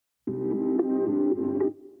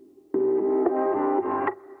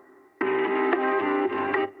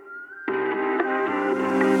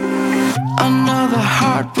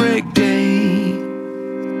heartbreak day.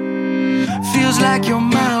 Feels like you're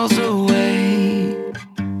miles away.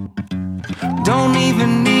 Don't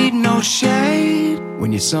even need no shade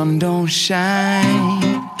when your sun don't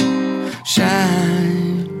shine.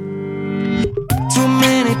 Shine. Too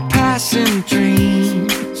many passing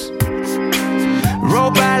dreams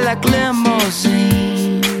roll by like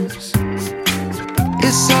limousines.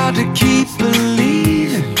 It's hard to keep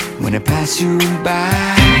believing when it pass you by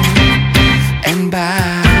and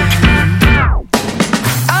by.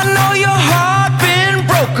 I know your heart been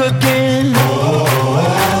broke again.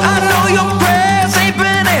 I know your prayers ain't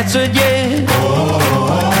been answered yet.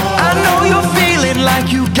 I know you're feeling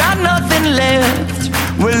like you got nothing left.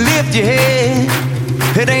 Well, lift your head.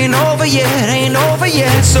 It ain't over yet, ain't over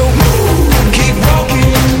yet. So keep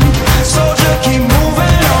walking, soldier, keep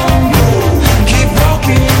moving on. Keep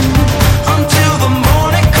walking until the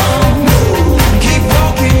morning comes. Keep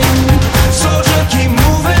walking, soldier, keep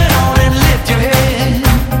moving on and lift your head.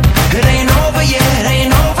 It ain't over yet,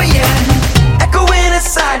 ain't over yet. Echoing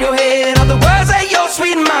inside your head are the words that your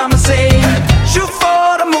sweet mama said. Shoot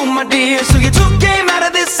for the moon, my dear. So you took game out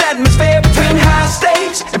of this atmosphere between high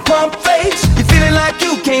stakes and pump fakes. You're feeling like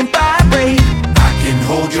you can't vibrate. I can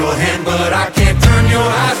hold your hand, but I can't turn your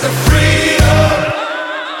eyes to freedom.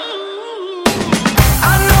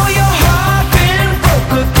 I know your heart been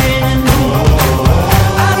broke again.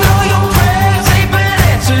 I know your prayers ain't been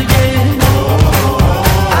answered yet.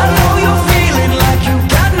 I know you're feeling like you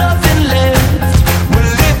got nothing left. Well,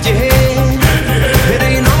 lift your head. It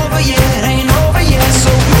ain't over yet, ain't over yet.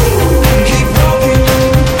 So keep walking,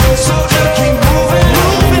 soldier, keep moving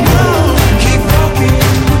on. Keep walking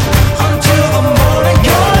until the morning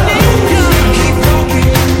comes. Keep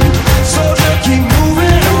walking, soldier, keep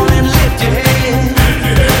moving on and lift your head.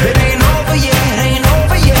 It ain't over yet, ain't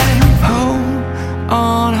over yet.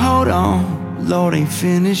 Hold on, Lord ain't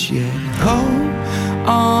finished yet.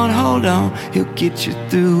 Hold on, he'll get you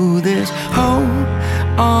through this.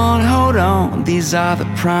 Hold on, these are the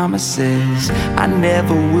promises I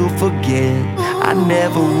never will forget. I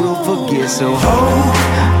never will forget. So hold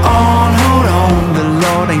on, the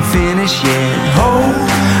Lord ain't finished yet.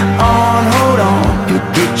 Hold on, he'll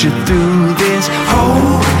get you through this.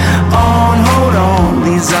 Hold on,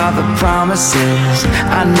 these are the promises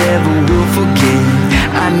I never will forget.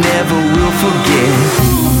 I never will forget.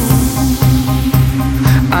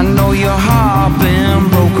 I know your heart been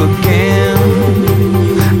broke again.